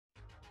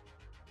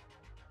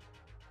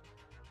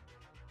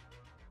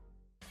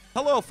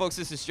Hello, folks.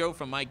 This is Joe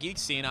from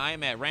MIGeekScene. I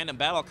am at Random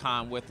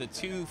BattleCon with the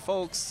two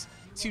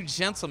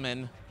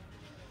gentlemen,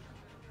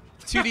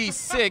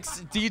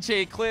 2D6,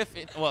 DJ Cliff,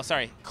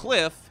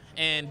 Cliff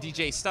and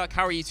DJ Stuck.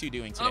 How are you two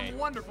doing today? I'm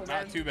wonderful,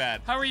 man. Not too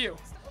bad. How are you?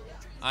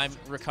 I'm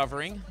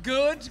recovering.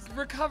 Good.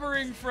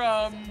 Recovering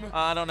from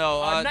I don't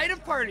know. a night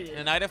of partying.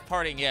 A night of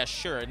partying, yeah,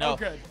 sure. No,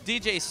 good.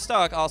 DJ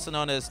Stuck, also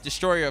known as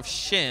Destroyer of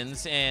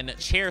Shins and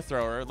Chair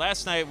Thrower.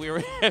 Last night we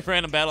were at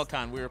Random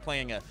BattleCon. We were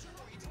playing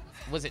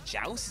was it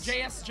Joust?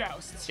 J.S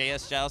Joust.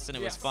 J.S Joust, and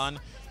it was fun.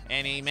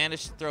 And he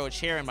managed to throw a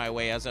chair in my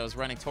way as I was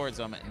running towards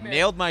him. Man.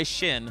 Nailed my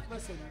shin.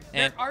 Listen,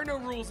 and there are no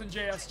rules in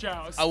J.S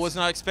Joust. I was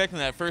not expecting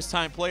that.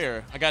 First-time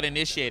player. I got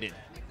initiated.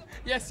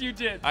 Yes, you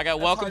did. I got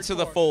That's welcome to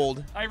the hardcore.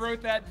 fold. I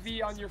wrote that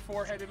V on your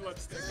forehead in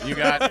lipstick. You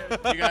got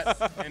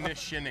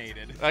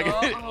initiated.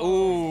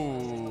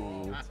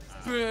 Ooh.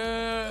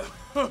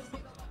 Boo.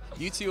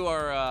 You two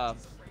are.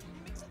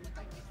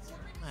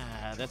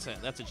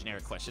 That's a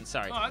generic question.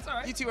 Sorry. Oh, that's all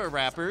right. You two are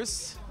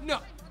rappers. No.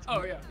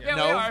 Oh, yeah. Yeah,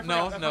 No, we are. I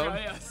no, forgot, no.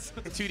 yes.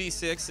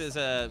 2D6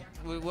 is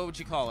what would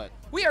you call it?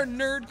 We are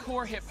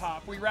nerdcore hip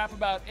hop. We rap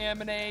about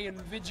anime and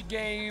video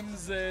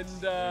games and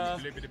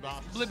Blibbity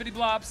bops. blibbity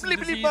blops, and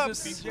Blibbity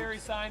diseases, bops. and Jerry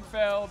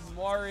Seinfeld, and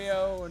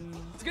Wario, and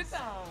it's a good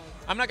time.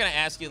 I'm not gonna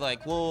ask you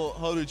like, well,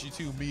 how did you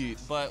two meet?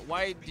 But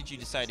why did you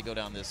decide to go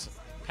down this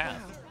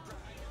path?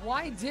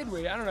 Why did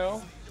we? I don't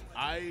know.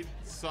 I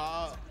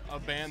saw a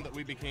band that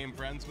we became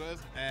friends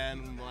with,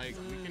 and like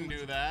we can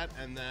do that.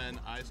 And then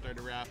I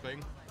started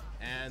rapping,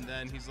 and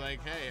then he's like,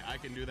 "Hey, I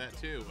can do that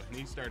too." And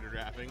he started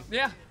rapping,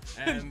 Yeah.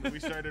 and we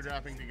started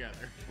rapping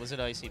together. Was it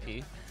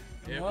ICP?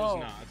 It No. was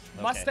not.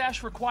 Okay.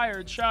 Mustache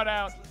required. Shout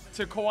out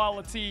to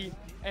Koala T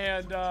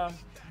and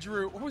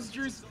Drew. What was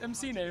Drew's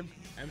MC name?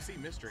 MC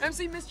Mystery.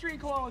 MC Mystery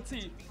and Koala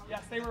T.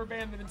 Yes, they were a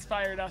band that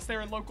inspired us. They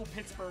were a local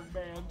Pittsburgh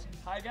band.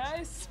 Hi,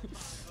 guys.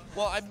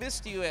 Well, I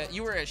missed you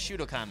you were at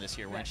Shootokan this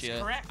year, weren't Yes,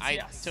 you? correct, I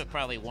yes. took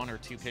probably 1 or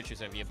 2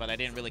 pictures of you, but I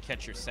didn't really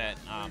catch your set.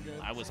 good.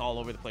 I was all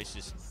over the place,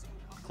 just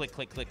click,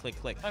 click, click, click,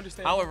 click.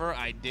 Understandable. However,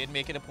 I did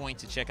make it a point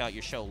to check out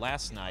your show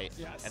last night,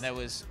 Yes. and that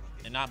was,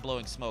 and not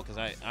blowing smoke,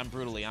 because I'm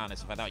brutally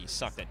honest. If I thought you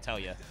sucked, I'd tell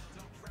you.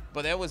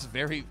 But that was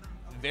very,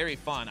 very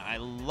fun. I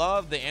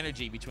love the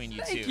energy between you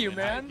two. Thank you, and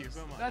man. Thank you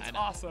so much. That's And-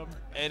 awesome.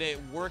 And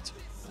it worked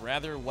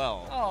rather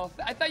well. Oh,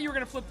 I thought you were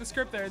gonna flip the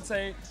script there and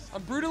say,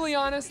 "I'm brutally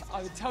honest.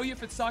 I would tell you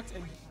if it sucked,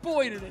 and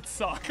boy did it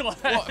suck."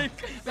 Like, Well,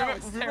 that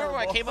was remember when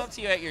I terrible. came up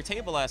to you at your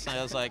table last night,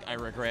 I was like, I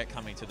regret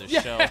coming to this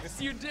show. Yes,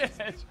 you did.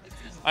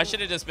 I should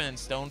have just been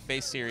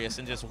stone-faced serious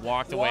and just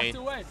walked away. Walked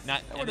away.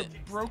 Not, That would and,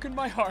 have broken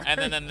my heart. and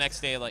then the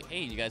next day, like,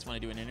 hey, you guys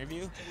want to do an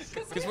interview?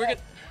 Because yeah, we're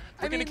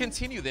I gonna mean-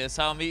 continue this.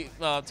 I'll be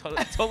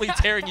totally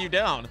tearing you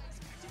down.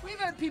 We've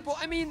had people,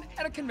 I mean,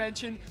 at a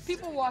convention,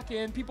 people walk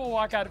in, people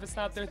walk out if it's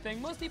not their thing.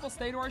 Most people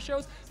stay to our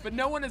shows, but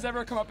no one has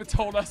ever come up and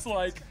told us,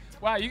 like,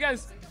 wow, you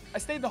guys, I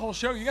stayed the whole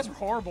show. You guys were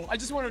horrible. I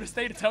just wanted to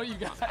stay to tell you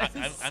guys.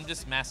 I'm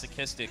just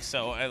masochistic,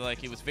 so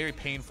it was very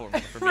painful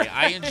for me.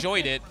 I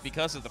enjoyed it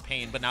because of the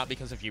pain, but not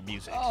because of your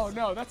music. Oh,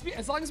 no,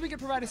 as long as we can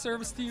provide a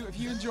service to you, if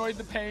you enjoyed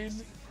the pain,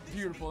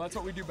 beautiful. That's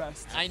what we do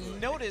best. I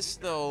noticed,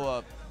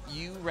 though,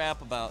 you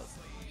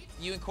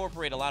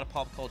incorporate a lot of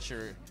pop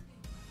culture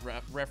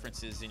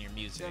references in your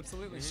music.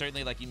 Absolutely.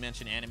 Certainly, like you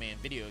mentioned, anime and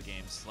video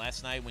games.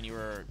 Last night, when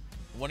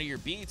one of your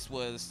beats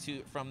was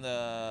from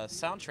the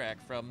soundtrack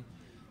from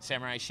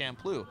Samurai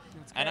Champloo,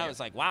 and I great. was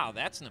like, "Wow,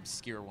 that's an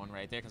obscure one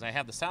right there," because I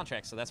have the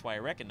soundtrack, so that's why I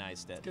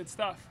recognized it. Good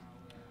stuff.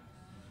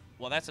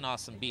 Well, that's an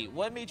awesome beat.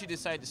 What made you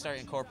decide to start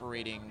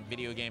incorporating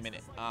video game and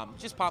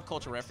just pop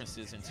culture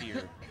references into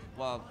your?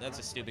 Well, that's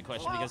a stupid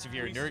question because if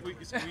you're a nerd,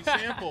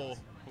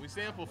 We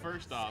sample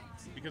first off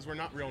because we're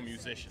not real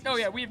musicians. Oh,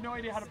 yeah, we have no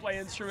idea how to play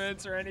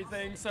instruments or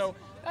anything, so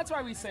that's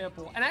why we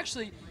sample. And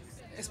actually,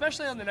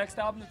 especially on the next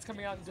album that's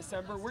coming out in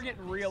December, we're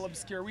getting real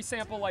obscure. We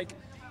sample, like,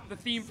 the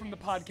theme from the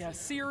podcast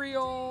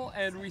Serial,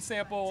 and we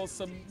sample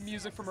some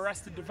music from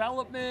Arrested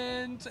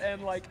Development,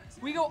 and, like,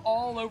 we go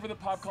all over the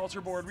pop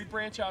culture board. We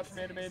branch out from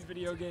anime and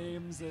video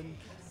games, and,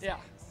 yeah,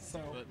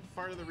 so. But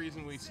part of the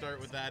reason we start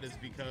with that is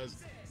because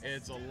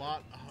it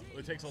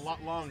takes a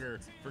lot longer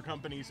for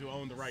companies who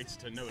own the rights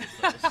to notice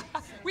those.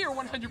 We are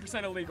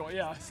 100% illegal,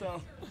 yeah,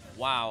 so.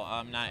 wow,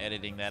 I'm not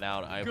editing that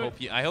out. I Good.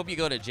 hope you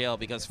go to jail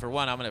because for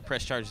one, I'm gonna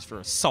press charges for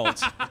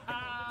assault.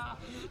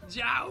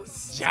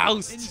 Joust!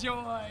 Joust.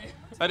 Enjoy!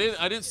 I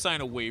didn't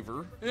sign a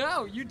waiver.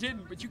 No, you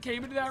didn't, but you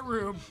came into that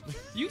room.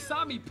 You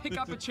saw me pick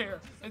up a chair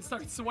and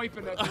start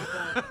swiping at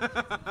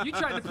people. You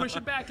tried to push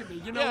it back at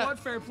me. You know Yeah. what?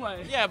 Fair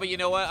play. Yeah, but you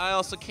know what? I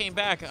also came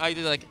back. I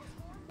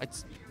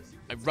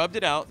rubbed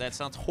it out. That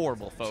sounds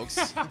horrible,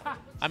 folks.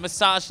 I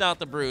massaged out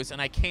the bruise,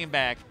 and I came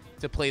back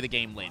to play the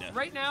game later.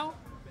 Right now,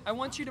 I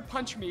want you to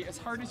punch me as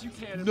hard as you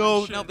can. in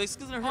No, my shin. no, this is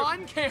gonna hurt.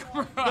 On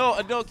camera.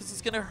 No, because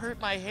it's gonna hurt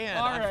my hand.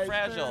 All I'm right,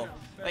 fragile.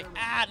 fair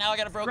enough. Now I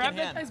got a broken Grab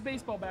that hand. guy's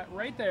baseball bat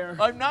right there.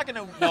 I'm not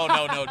gonna.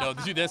 No,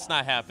 dude, that's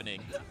not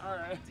happening. All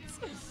right.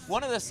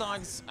 One of the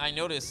songs I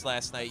noticed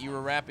last night, you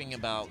were rapping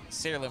about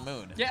Sailor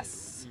Moon.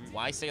 Yes.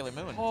 Why Sailor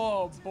Moon?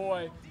 Oh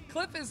boy,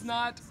 Cliff is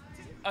not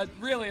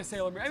really a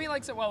Sailor Moon. I mean, he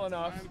likes it well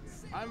enough.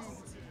 I'm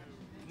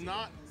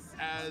not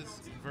as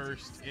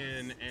versed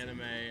in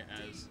anime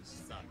as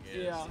Stuck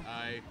is. Yeah.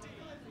 I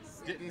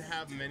didn't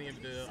have many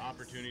of the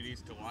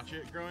opportunities to watch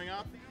it growing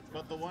up,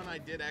 but the one I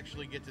did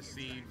actually get to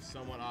see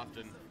somewhat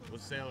often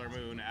was Sailor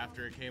Moon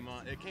after it came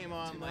on. It came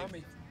on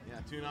Toonami.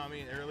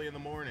 Toonami early in the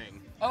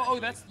morning. Oh,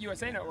 that's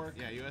USA Network.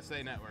 Yeah,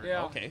 USA Network.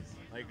 Yeah. Okay.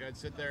 Like, I'd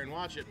sit there and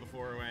watch it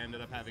before I ended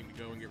up having to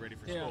go and get ready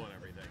for Yeah. school and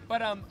everything.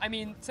 But I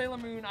mean, Sailor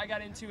Moon I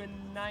got into in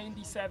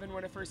 '97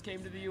 when it first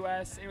came to the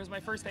U.S. It was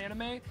my first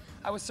anime.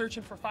 I was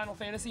searching for Final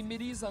Fantasy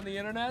midis on the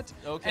internet.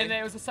 Okay. And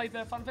there was a site that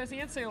had Final Fantasy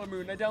and Sailor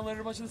Moon. And I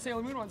downloaded a bunch of the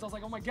Sailor Moon ones. I was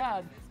like, oh my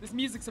god, this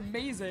music's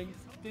amazing.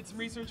 Did some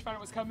research, found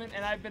it was coming,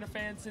 and I've been a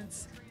fan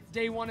since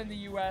day one in the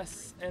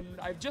U.S. And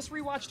I've just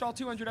rewatched all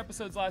 200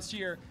 episodes last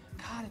year.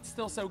 God, it's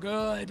still so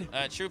good.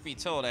 Truth be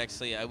told,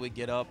 actually, I would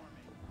get up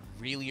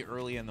really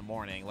early in the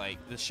morning.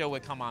 Like, the show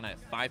would come on at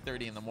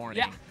 5:30 in the morning.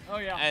 Yeah. Oh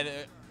yeah. And,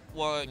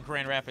 well, in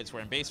Grand Rapids,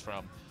 where I'm based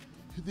from,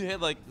 they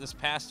had, like, this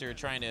pastor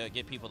trying to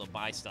get people to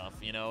buy stuff,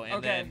 you know? And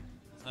Okay. then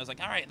I was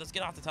like, all right, let's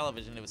get off the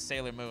television. It was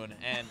Sailor Moon.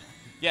 And,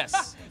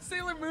 yes.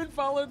 Sailor Moon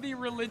followed the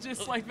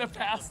religious, like the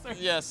pastor.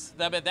 Yes.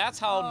 That's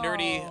how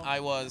nerdy Oh.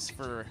 I was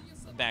for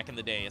back in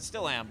the day. I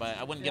still am, but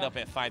I wouldn't get Yeah. up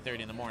at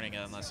 5:30 in the morning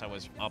unless I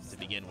was up to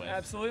begin with.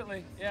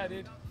 Absolutely. Yeah,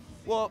 dude.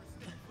 Well,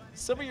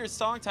 some of your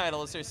song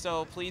titles are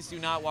so please do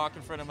not walk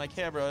in front of my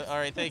camera. All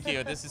right, thank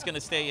you. This is going to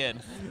stay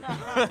in.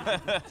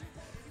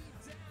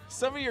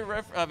 Some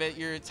of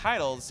your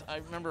titles, I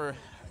remember,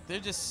 they're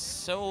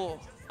just so.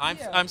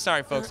 Yeah. I'm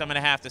sorry, folks. I'm going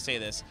to have to say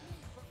this.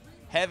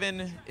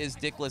 Heaven is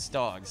Dickless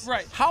Dogs.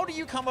 Right. How do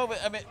you come up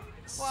with? I mean,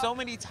 Well, so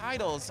many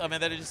titles. I mean,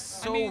 that are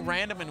just so mean,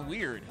 random and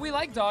weird. We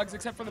like dogs,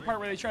 except for the part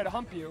where they try to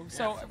hump you.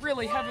 So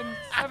really,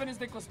 heaven is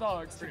dickless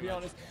dogs, to be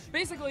honest.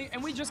 Basically,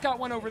 and we just got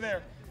one over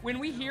there. When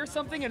we hear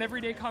something in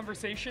everyday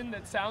conversation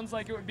that sounds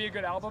like it would be a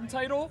good album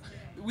title,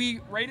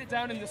 we write it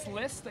down in this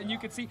list, and you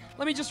can see.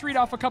 Let me just read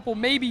off a couple,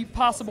 maybe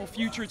possible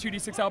future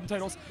 2D6 album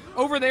titles.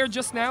 Over there,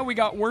 just now, we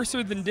got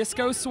Worser Than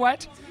Disco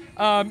Sweat.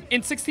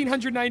 In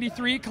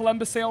 1693,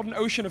 Columbus sailed an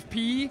ocean of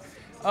pee.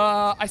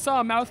 I saw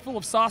a mouthful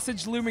of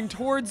sausage looming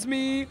towards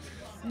me.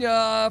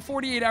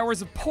 48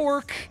 hours of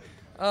pork.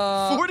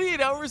 48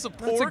 hours of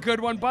pork. That's a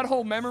good one.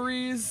 Butthole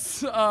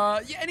memories.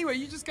 Yeah. Anyway,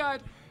 you just got.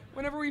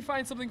 Whenever we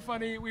find something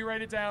funny, we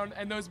write it down,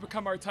 and those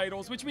become our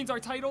titles. Which means our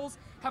titles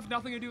have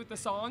nothing to do with the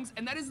songs,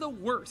 and that is the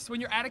worst. When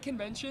you're at a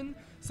convention,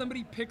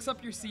 somebody picks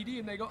up your CD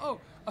and they go,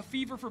 "Oh, a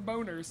fever for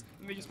boners,"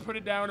 and they just put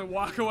it down and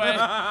walk away. You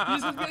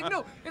just have to be like,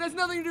 "No, it has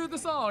nothing to do with the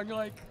song." You're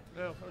like,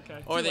 oh,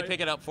 okay. Or too they late.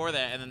 pick it up for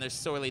that, and then they're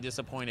sorely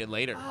disappointed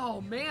later.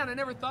 Oh man, I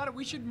never thought it.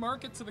 We should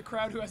market to the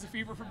crowd who has a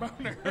fever for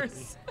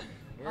boners.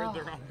 We're at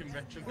the wrong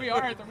convention. We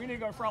are. We need to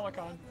go to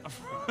Frolicon.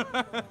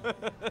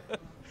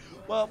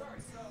 Well,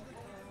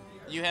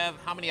 you have,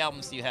 how many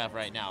albums do you have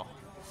right now?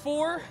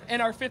 4,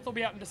 and our 5th will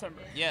be out in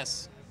December.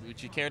 Yes.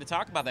 Would you care to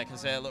talk about that?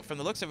 Because from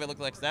the looks of it, it looked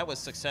like that was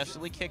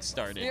successfully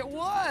kickstarted. It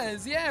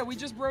was, yeah. We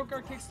just broke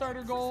our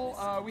Kickstarter goal.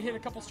 We hit a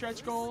couple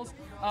stretch goals,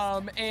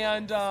 we're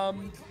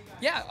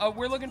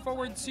looking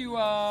forward to.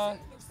 I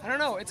don't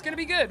know. It's gonna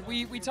be good.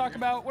 We talk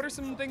about what are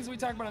some things we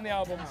talk about on the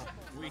album.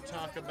 We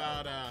talk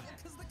about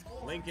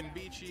Lincoln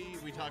Beachy.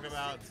 We talk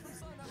about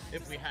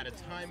if we had a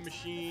time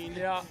machine.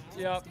 Yeah,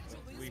 yeah.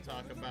 We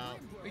talk about.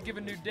 We give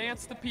a new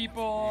dance to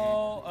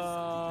people.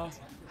 I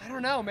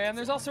don't know, man.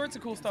 There's all sorts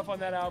of cool stuff on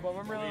that album.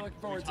 I'm really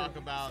looking forward we to talk it.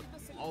 about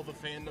all the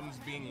fandoms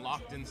being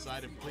locked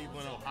inside of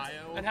Cleveland,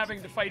 Ohio. And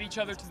having to fight each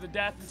other to the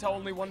death until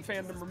only one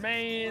fandom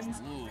remains.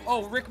 Ooh.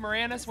 Oh, Rick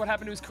Moranis, what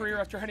happened to his career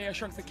after Honey, I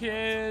Shrunk the The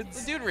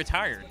Kids? dude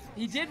retired.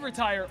 He did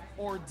retire,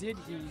 or did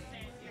he?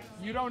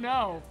 You don't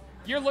know.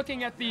 You're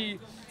looking at the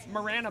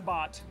Marana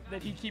bot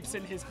that he keeps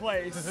in his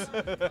place,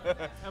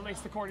 at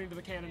least according to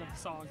the canon of the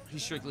song. He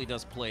strictly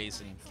does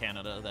plays in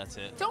Canada, that's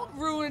it. Don't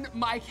ruin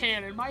my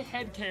canon, my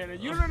head canon.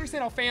 You don't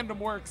understand how fandom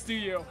works, do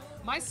you?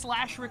 My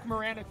 / Rick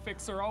Moranis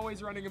fics are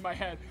always running in my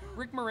head.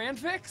 Rick Moran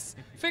fics?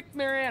 Fic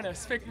Moranis.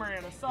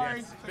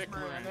 Sorry. Yes, Fic Fic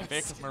Moranis.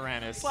 Vic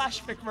Moranis. /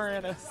 Fic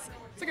Moranis.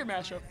 It's a good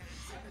mashup.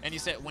 And you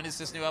said, when is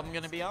this new album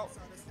going to be out?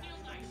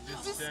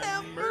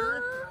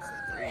 December.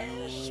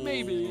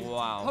 Maybe.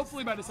 Wow.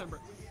 Hopefully by December.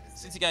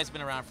 Since you guys have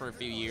been around for a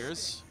few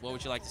years, what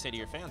would you like to say to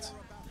your fans?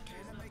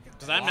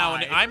 Because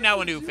Why? I'm now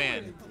a new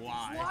fan.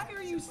 Why? Why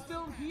are you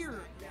still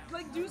here?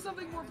 Like, do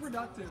something more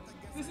productive.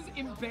 This is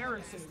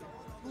embarrassing.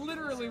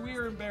 Literally, we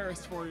are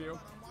embarrassed for you.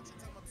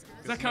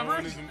 Is that No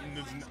one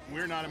covered?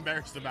 we're not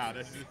embarrassed about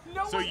it.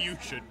 No so one- you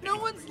should be. No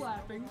one's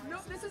laughing. No,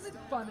 this isn't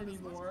fun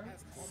anymore.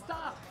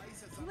 Stop.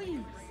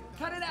 Please.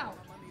 Cut it out.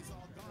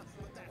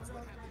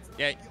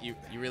 Yeah, you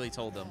really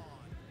told them.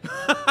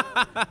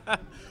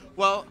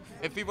 Well,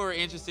 if people were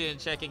interested in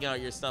checking out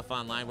your stuff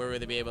online, where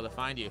would they be able to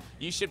find you?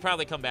 You should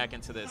probably come back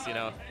into this, you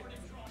know.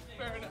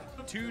 Fair enough.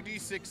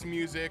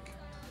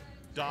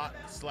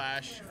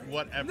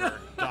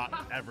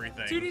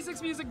 2d6music.whatever.everything.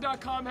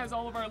 2d6music.com has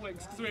all of our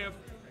links because we have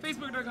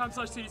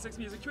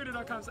facebook.com/2d6music,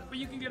 twitter.com, but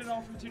you can get it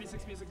all from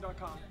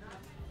 2d6music.com.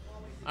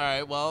 All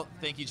right, well,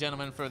 thank you,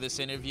 gentlemen, for this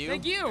interview.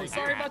 Thank you.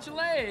 Sorry about your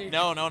late.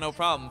 No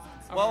problem.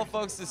 Well,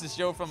 folks, this is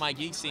Joe from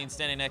MIGeekScene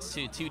standing next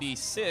to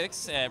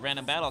 2D6 at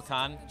Random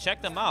BattleCon.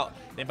 Check them out.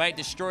 They might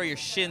destroy your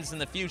shins in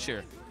the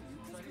future.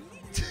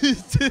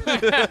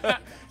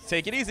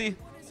 Take it easy.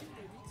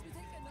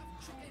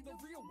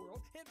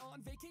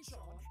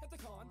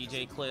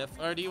 DJ Cliff,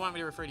 or do you want me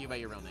to refer to you by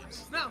your real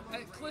names? No,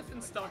 Cliff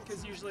and Stuck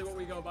is usually what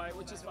we go by,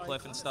 which is fine.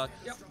 Cliff and Stuck?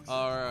 Yep.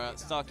 Or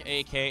Stuck,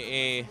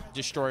 a.k.a.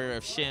 Destroyer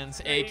of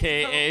Shins,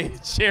 a.k.a.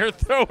 Chair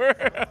Thrower.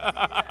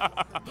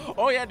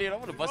 Oh, yeah, dude, I'm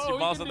going to bust your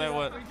balls on that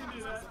one. We can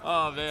do that.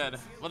 Oh, man.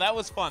 Well, that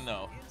was fun,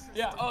 though.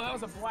 Yeah, oh, that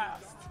was a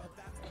blast.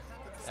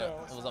 So.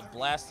 It was a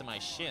blast to my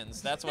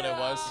shins. That's what it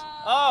was.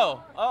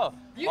 Oh.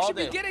 You should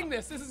be getting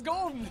this. This is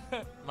golden.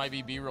 Might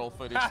be B-roll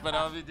footage, but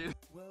I'll be doing.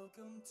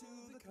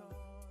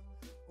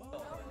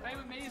 I'm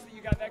amazed that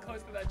you got that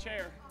close to that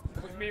chair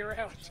with me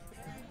around.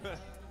 I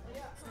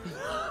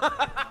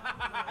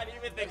didn't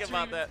even think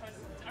about that.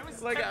 I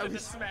was Like, tempted to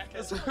smack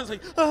it. I was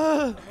like,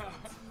 ah.